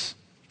Jesus?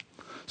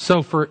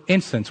 So for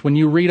instance, when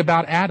you read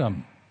about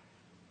Adam,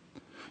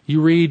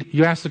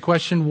 you ask the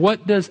question,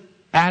 what does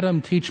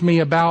Adam teach me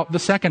about the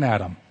second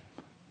Adam?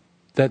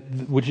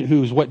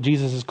 Who's what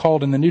Jesus is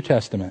called in the New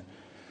Testament.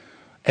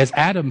 As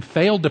Adam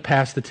failed to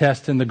pass the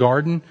test in the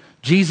garden,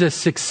 Jesus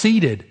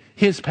succeeded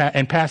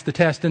and passed the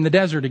test in the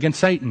desert against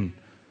Satan.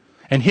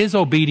 And his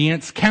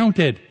obedience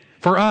counted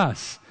for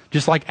us,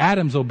 just like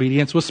Adam's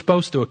obedience was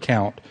supposed to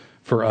account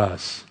for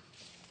us.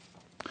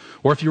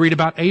 Or if you read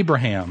about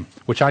Abraham,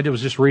 which I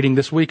was just reading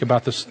this week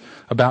about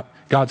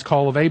God's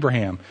call of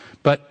Abraham.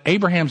 But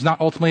Abraham's not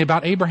ultimately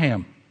about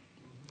Abraham.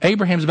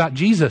 Abraham's about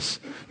Jesus.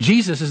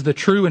 Jesus is the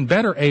true and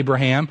better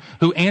Abraham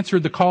who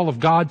answered the call of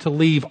God to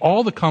leave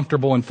all the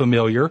comfortable and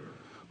familiar,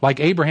 like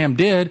Abraham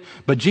did,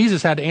 but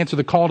Jesus had to answer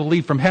the call to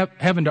leave from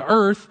heaven to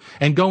earth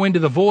and go into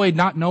the void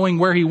not knowing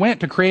where he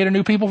went to create a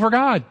new people for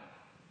God.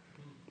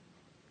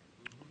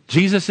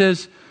 Jesus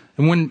is,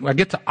 and when I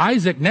get to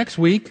Isaac next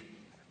week,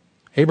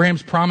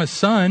 Abraham's promised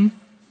son,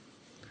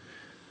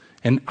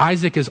 and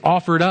Isaac is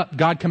offered up.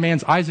 God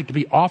commands Isaac to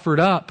be offered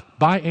up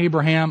by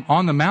Abraham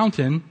on the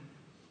mountain.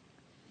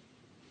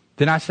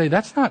 Then I say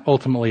that's not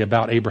ultimately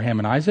about Abraham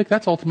and Isaac.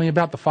 That's ultimately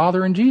about the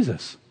Father and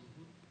Jesus.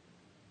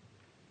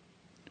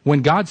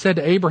 When God said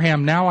to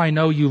Abraham, now I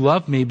know you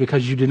love me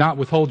because you did not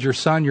withhold your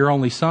son, your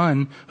only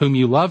son, whom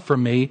you love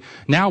from me.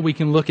 Now we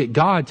can look at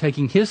God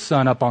taking his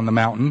son up on the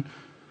mountain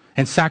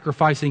and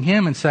sacrificing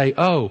him and say,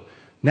 oh,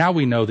 now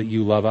we know that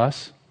you love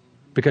us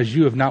because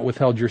you have not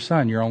withheld your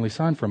son, your only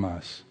son, from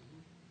us.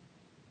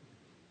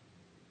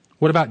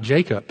 What about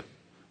Jacob?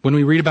 When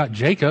we read about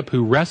Jacob,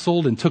 who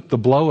wrestled and took the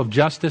blow of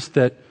justice,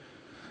 that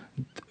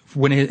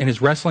when in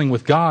his wrestling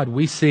with God,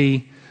 we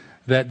see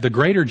that the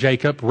greater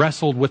Jacob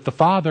wrestled with the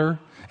Father,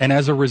 and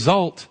as a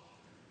result,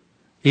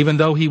 even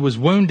though he was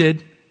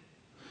wounded,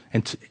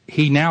 and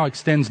he now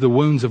extends the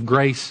wounds of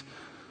grace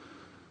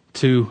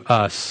to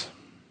us.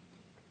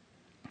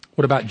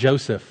 What about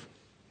Joseph,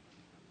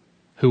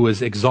 who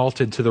was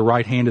exalted to the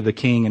right hand of the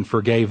king and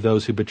forgave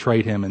those who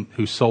betrayed him and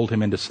who sold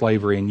him into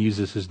slavery and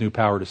uses his new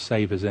power to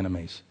save his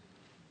enemies?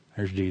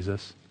 There's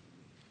Jesus.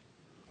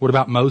 What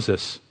about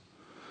Moses,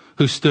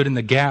 who stood in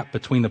the gap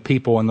between the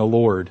people and the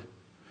Lord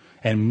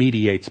and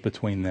mediates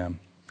between them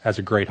as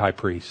a great high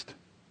priest?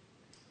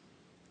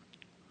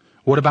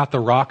 What about the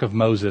rock of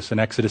Moses in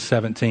Exodus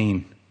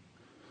 17,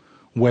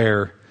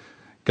 where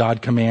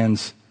God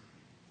commands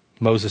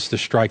Moses to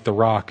strike the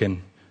rock,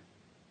 and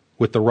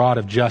with the rod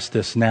of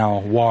justice now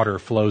water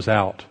flows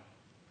out?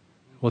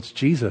 Well, it's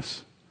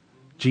Jesus.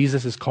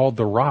 Jesus is called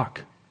the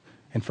rock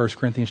in 1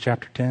 Corinthians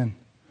chapter 10.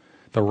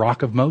 The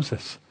rock of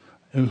Moses,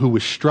 who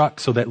was struck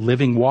so that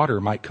living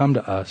water might come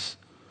to us.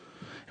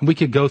 And we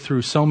could go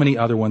through so many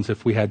other ones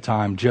if we had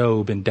time.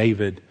 Job and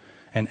David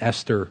and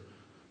Esther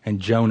and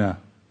Jonah.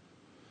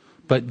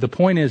 But the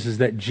point is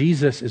that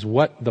Jesus is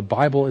what the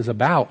Bible is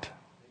about.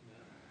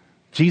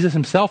 Jesus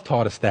himself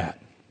taught us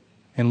that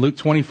in Luke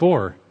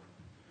 24.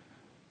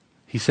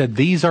 He said,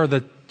 these are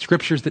the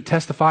scriptures that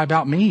testify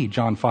about me,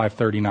 John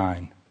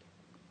 5:39.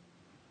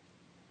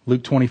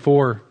 Luke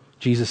 24,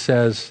 Jesus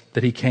says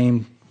that he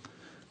came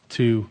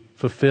to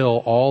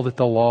fulfill all that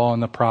the law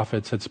and the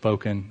prophets had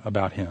spoken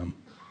about him.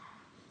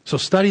 So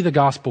study the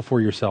gospel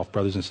for yourself,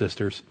 brothers and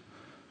sisters.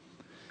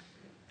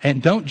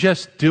 And don't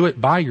just do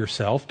it by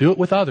yourself, do it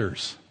with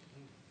others.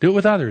 Do it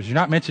with others. You're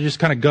not meant to just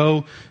kind of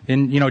go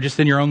in, just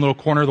in your own little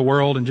corner of the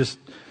world and just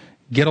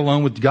get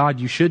alone with God.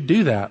 You should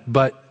do that.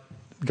 But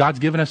God's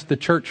given us the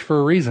church for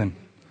a reason.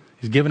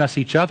 He's given us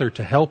each other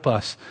to help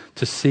us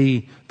to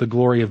see the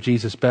glory of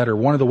Jesus better.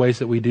 One of the ways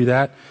that we do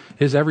that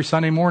is every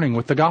Sunday morning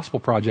with the Gospel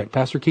Project.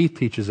 Pastor Keith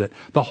teaches it.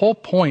 The whole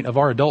point of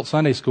our adult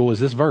Sunday school is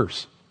this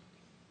verse.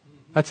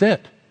 That's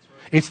it.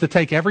 It's to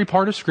take every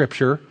part of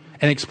Scripture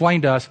and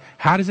explain to us,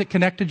 how does it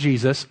connect to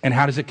Jesus and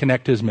how does it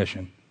connect to his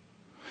mission?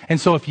 And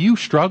so if you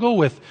struggle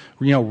with,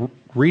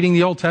 reading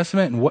the Old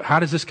Testament and how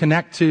does this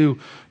connect to,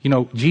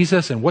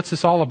 Jesus and what's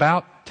this all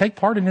about, take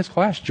part in his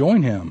class.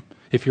 Join him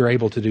if you're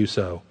able to do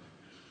so.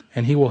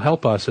 And he will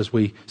help us as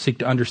we seek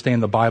to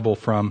understand the Bible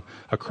from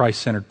a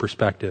Christ-centered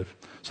perspective.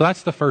 So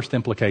that's the first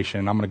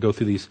implication. I'm going to go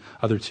through these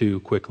other two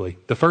quickly.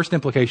 The first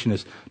implication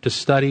is to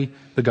study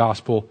the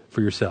gospel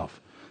for yourself.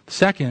 The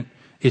second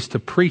is to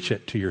preach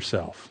it to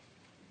yourself.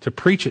 To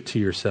preach it to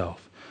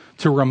yourself.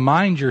 To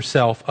remind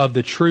yourself of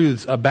the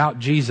truths about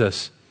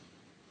Jesus.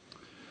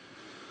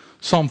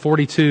 Psalm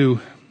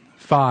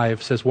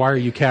 42:5 says, why are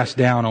you cast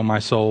down, O my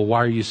soul? Why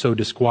are you so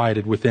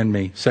disquieted within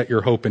me? Set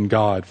your hope in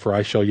God, for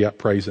I shall yet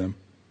praise him.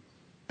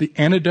 The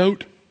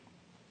antidote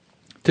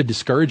to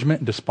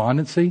discouragement and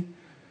despondency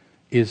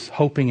is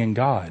hoping in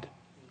God.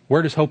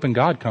 Where does hope in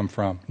God come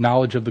from?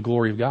 Knowledge of the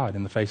glory of God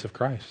in the face of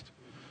Christ.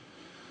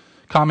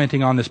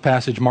 Commenting on this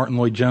passage, Martin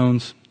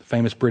Lloyd-Jones, the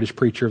famous British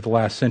preacher of the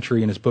last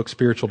century, in his book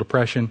Spiritual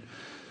Depression,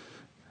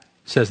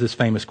 says this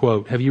famous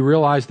quote, have you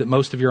realized that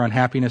most of your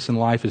unhappiness in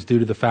life is due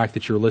to the fact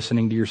that you're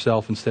listening to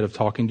yourself instead of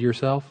talking to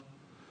yourself?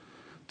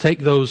 Take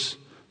those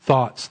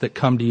thoughts that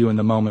come to you in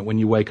the moment when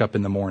you wake up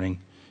in the morning.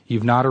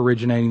 You've not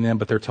originating them,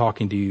 but they're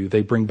talking to you.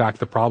 They bring back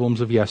the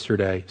problems of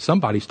yesterday.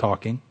 Somebody's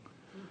talking.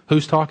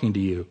 Who's talking to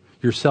you?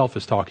 Yourself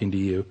is talking to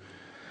you.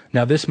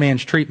 Now, this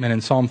man's treatment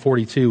in Psalm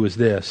 42 is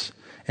this.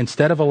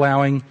 Instead of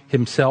allowing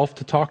himself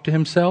to talk to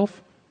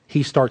himself,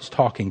 he starts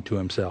talking to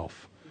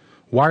himself.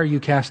 Why are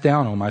you cast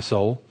down, O my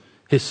soul?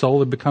 His soul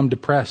had become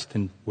depressed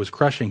and was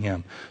crushing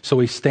him. So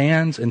he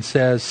stands and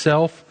says,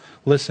 self,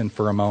 listen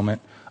for a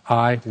moment.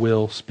 I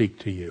will speak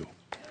to you.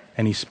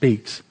 And he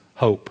speaks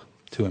hope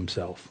to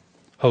himself.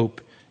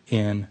 Hope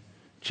in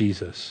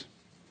Jesus.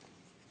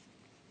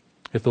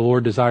 If the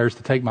Lord desires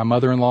to take my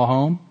mother-in-law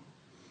home,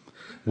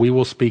 we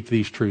will speak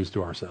these truths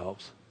to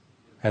ourselves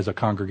as a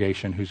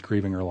congregation who's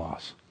grieving her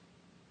loss.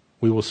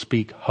 we will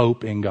speak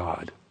hope in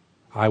God.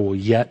 I will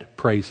yet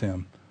praise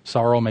him.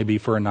 Sorrow may be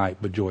for a night,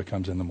 but joy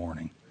comes in the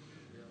morning.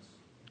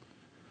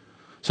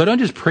 So don't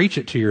just preach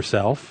it to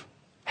yourself.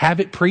 Have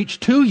it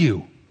preached to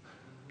you.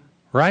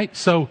 Right?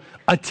 So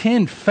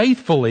attend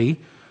faithfully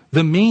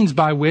the means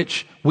by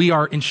which we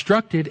are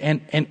instructed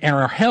and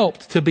are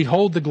helped to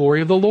behold the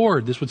glory of the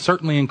Lord. This would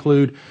certainly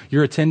include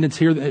your attendance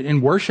here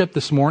in worship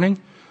this morning,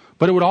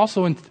 but it would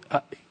also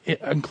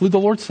include the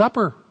Lord's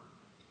Supper.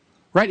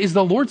 Right? Is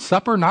the Lord's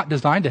Supper not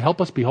designed to help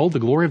us behold the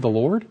glory of the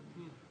Lord?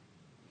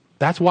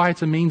 That's why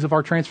it's a means of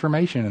our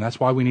transformation, and that's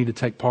why we need to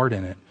take part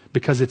in it.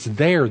 Because it's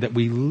there that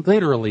we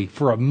literally,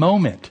 for a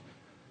moment,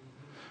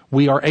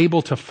 we are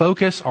able to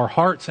focus our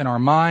hearts and our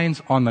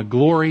minds on the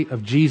glory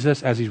of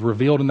Jesus as he's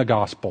revealed in the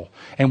gospel.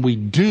 And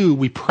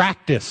we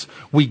practice,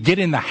 we get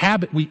in the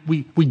habit, we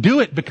do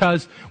it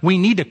because we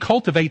need to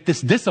cultivate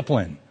this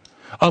discipline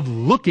of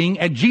looking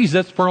at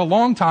Jesus for a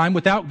long time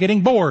without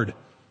getting bored.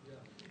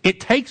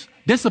 It takes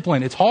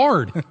discipline. It's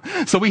hard.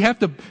 So we have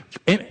to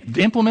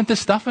implement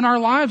this stuff in our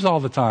lives all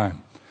the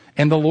time.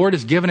 And the Lord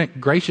has given it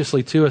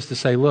graciously to us to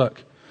say,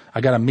 look, I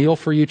got a meal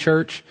for you,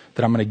 church,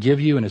 that I'm going to give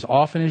you, and as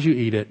often as you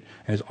eat it,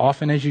 and as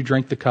often as you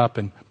drink the cup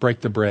and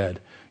break the bread,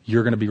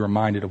 you're going to be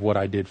reminded of what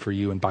I did for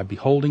you. And by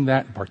beholding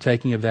that and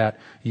partaking of that,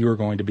 you are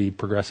going to be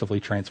progressively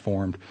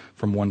transformed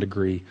from one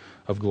degree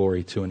of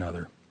glory to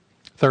another.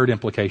 Third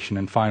implication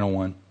and final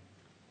one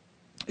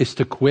is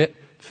to quit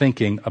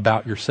thinking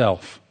about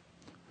yourself.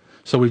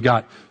 So we've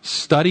got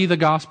study the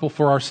gospel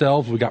for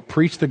ourselves, we've got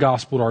preach the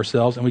gospel to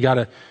ourselves, and we got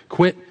to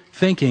quit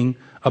thinking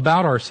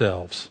about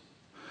ourselves.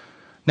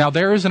 Now,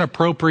 there is an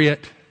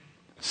appropriate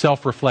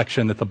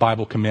self-reflection that the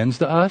Bible commends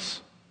to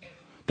us,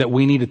 that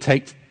we need to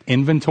take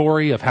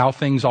inventory of how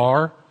things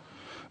are,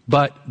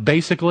 but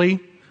basically,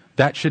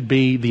 that should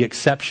be the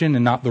exception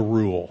and not the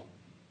rule.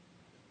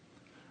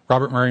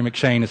 Robert Murray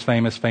McCheyne is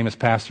famous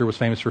pastor, was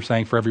famous for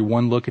saying, for every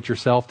one look at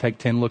yourself, take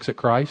 10 looks at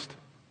Christ.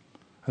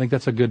 I think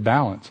that's a good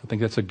balance. I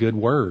think that's a good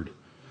word.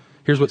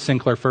 Here's what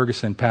Sinclair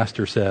Ferguson,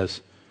 pastor,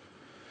 says.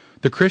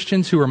 The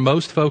Christians who are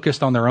most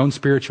focused on their own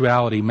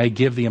spirituality may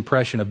give the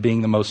impression of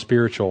being the most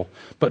spiritual.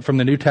 But from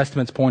the New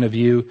Testament's point of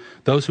view,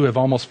 those who have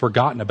almost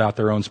forgotten about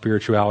their own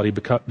spirituality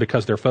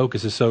because their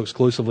focus is so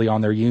exclusively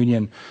on their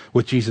union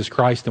with Jesus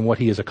Christ and what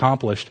he has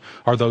accomplished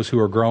are those who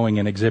are growing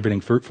and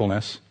exhibiting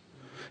fruitfulness.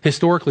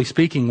 Historically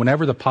speaking,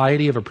 whenever the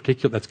piety of a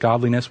particular, that's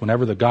godliness,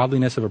 whenever the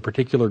godliness of a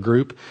particular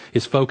group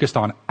is focused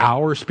on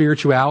our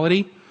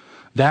spirituality,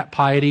 that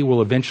piety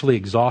will eventually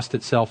exhaust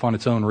itself on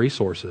its own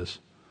resources.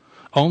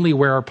 Only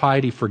where our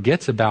piety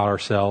forgets about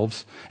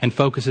ourselves and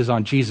focuses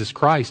on Jesus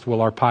Christ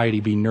will our piety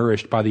be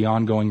nourished by the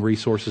ongoing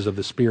resources of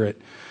the Spirit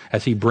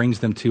as he brings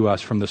them to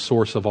us from the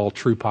source of all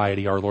true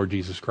piety, our Lord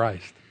Jesus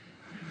Christ.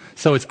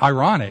 So it's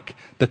ironic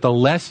that the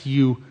less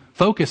you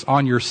focus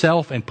on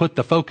yourself and put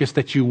the focus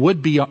that you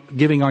would be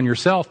giving on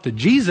yourself to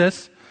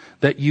Jesus,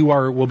 that you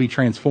will be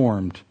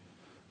transformed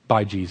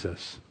by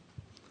Jesus.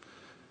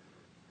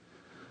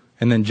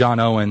 And then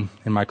John Owen,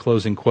 in my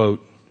closing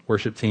quote,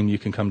 worship team, you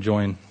can come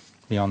join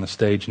me on the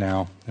stage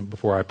now. And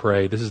before I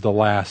pray, this is the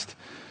last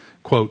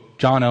quote.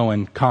 John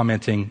Owen,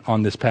 commenting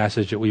on this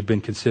passage that we've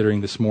been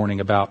considering this morning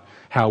about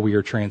how we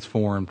are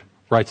transformed,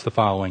 writes the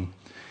following.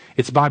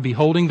 It's by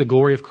beholding the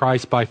glory of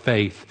Christ by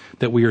faith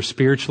that we are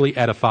spiritually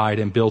edified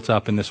and built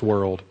up in this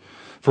world.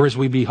 For as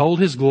we behold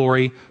his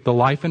glory, the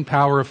life and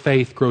power of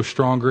faith grow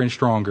stronger and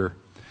stronger.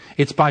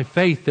 It's by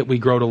faith that we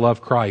grow to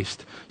love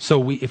Christ.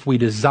 So if we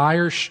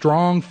desire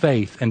strong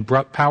faith and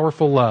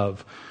powerful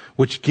love,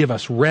 which give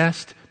us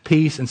rest,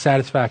 peace, and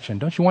satisfaction.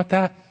 Don't you want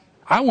that?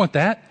 I want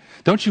that.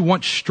 Don't you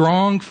want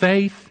strong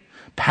faith,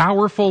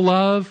 powerful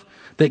love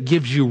that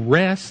gives you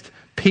rest,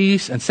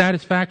 peace, and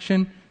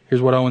satisfaction?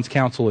 Here's what Owen's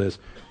counsel is.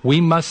 We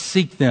must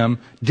seek them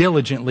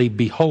diligently,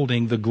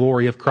 beholding the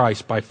glory of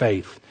Christ by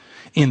faith.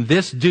 In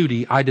this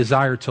duty, I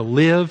desire to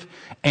live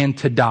and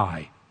to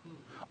die.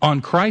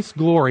 On Christ's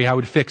glory, I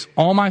would fix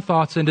all my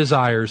thoughts and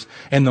desires,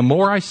 and the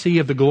more I see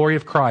of the glory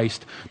of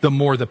Christ, the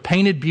more the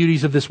painted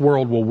beauties of this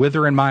world will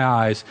wither in my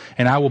eyes,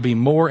 and I will be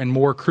more and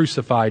more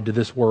crucified to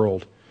this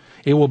world.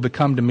 It will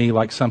become to me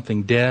like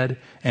something dead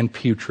and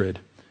putrid,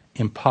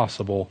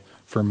 impossible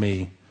for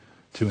me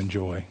to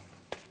enjoy.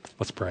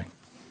 Let's pray.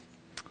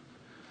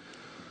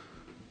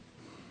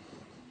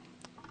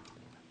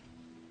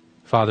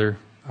 Father,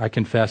 I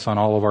confess on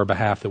all of our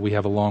behalf that we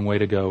have a long way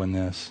to go in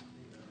this.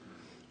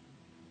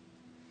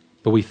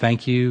 But we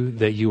thank you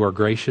that you are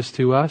gracious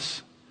to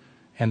us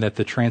and that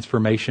the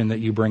transformation that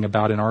you bring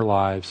about in our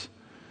lives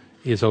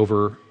is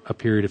over a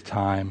period of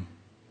time.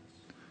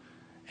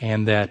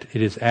 And that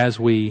it is as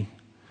we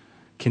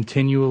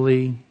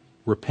continually,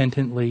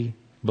 repentantly,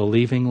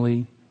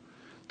 believingly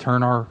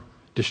turn our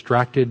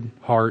distracted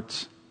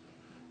hearts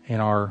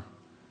and our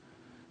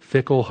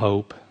fickle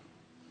hope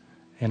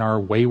and our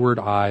wayward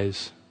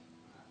eyes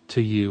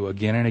to you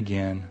again and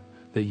again,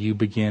 that you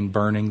begin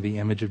burning the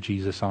image of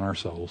Jesus on our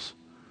souls.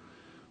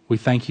 We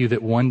thank you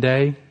that one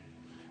day,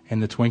 in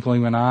the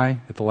twinkling of an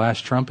eye, at the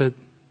last trumpet,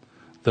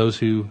 those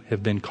who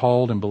have been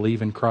called and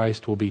believe in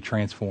Christ will be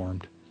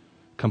transformed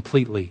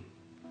completely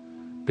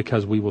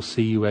because we will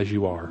see you as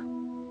you are.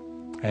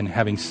 And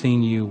having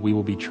seen you, we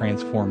will be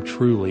transformed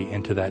truly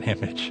into that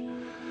image.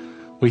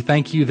 We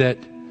thank you that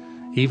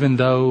even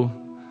though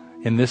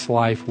in this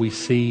life we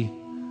see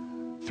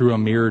through a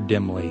mirror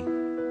dimly,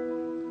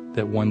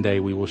 that one day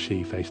we will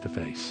see face to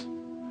face.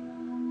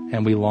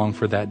 And we long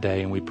for that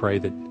day, and we pray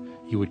that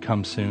you would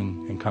come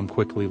soon and come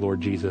quickly,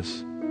 Lord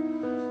Jesus.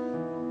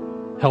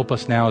 Help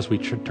us now as we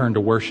turn to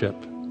worship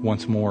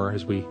once more,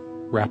 as we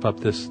wrap up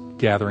this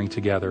gathering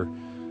together.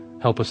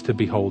 Help us to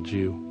behold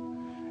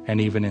you, and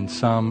even in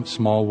some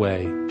small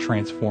way,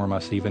 transform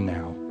us even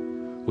now.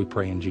 We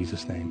pray in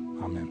Jesus'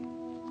 name. Amen.